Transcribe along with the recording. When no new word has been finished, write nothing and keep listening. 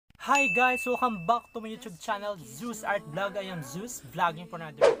Hi guys! Welcome back to my YouTube channel, Zeus Art Vlog. I am Zeus, vlogging for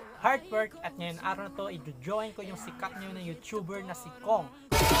another hard work. At ngayon araw na to, i-join ko yung sikat ngayon na YouTuber na si Cong.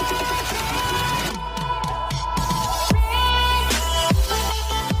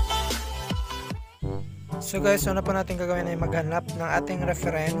 So guys, una po natin gagawin ay maghanap ng ating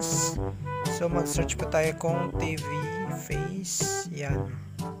reference. So mag-search po tayo CongTV face. Yan.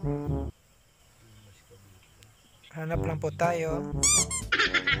 Hanap lang po tayo ng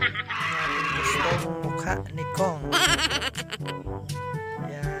gustong mukha ni Cong.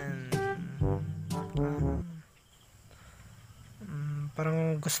 Yan.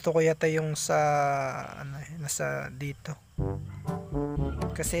 Parang gusto ko yata yung sa nasa dito.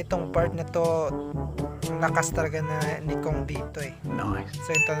 Kasi itong part na to lakas talaga na ni Cong dito eh. Nice.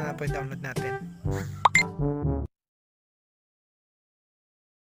 So ito na po i-download natin.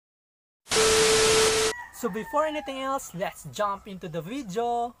 So before anything else, let's jump into the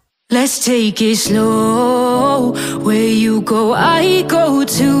video. Let's take it slow. Where you go, I go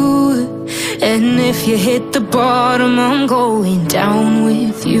too. And if you hit the bottom, I'm going down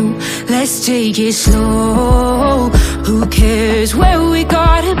with you. Let's take it slow. Who cares where we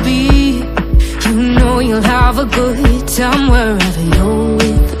gotta be? You know you'll have a good time wherever you're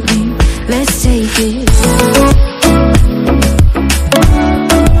with me. Let's take it slow.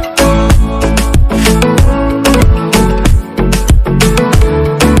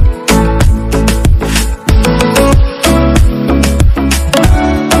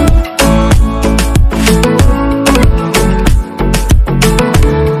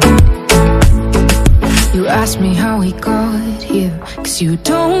 Ask me how we got here, 'cause you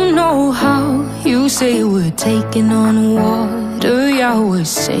don't know how. You say we're taking on water, yeah, we're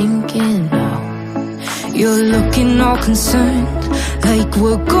sinking now. You're looking all concerned, like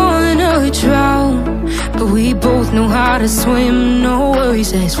we're gonna drown. But we both know how to swim, no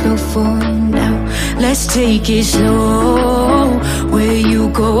worries, let's flow for now. Let's take it slow. Where you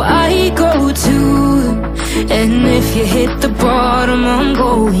go, I go too. And if you hit the bottom, I'm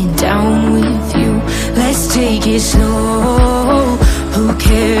going down with you. Let's take it slow. Who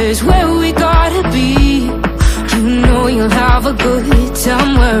cares where we gotta be? You know you'll have a good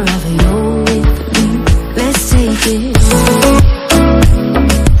time wherever you're with me. Let's take it slow.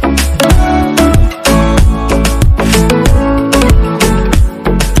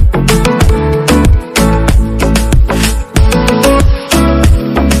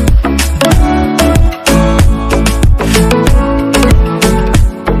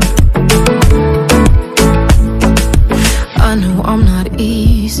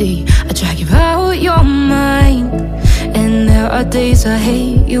 I drag you out your mind, and there are days I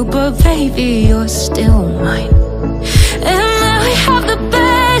hate you, but baby, you're still mine. And now we have the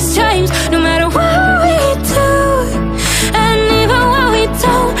best times, no matter what we do. And even when we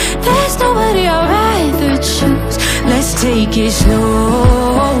don't, there's nobody I'd rather choose. Let's take it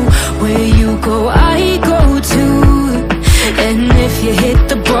slow. Where you go, I go too. And if you hit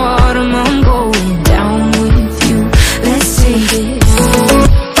the bottom, I'm going down with you. Let's take it slow.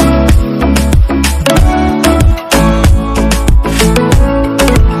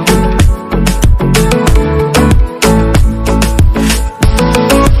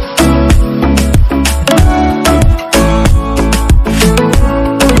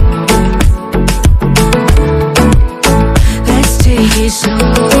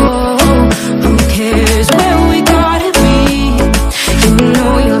 Who cares where we gotta be? You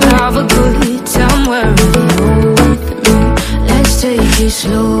know you'll have a good time wherever you're with me. Let's take it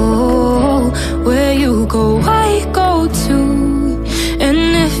slow. Where you go, I go too.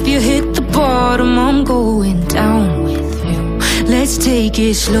 And if you hit the bottom, I'm going down with you. Let's take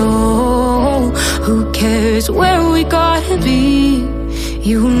it slow. Who cares where we gotta be?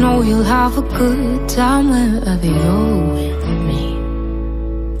 You know you'll have a good time wherever you're with me.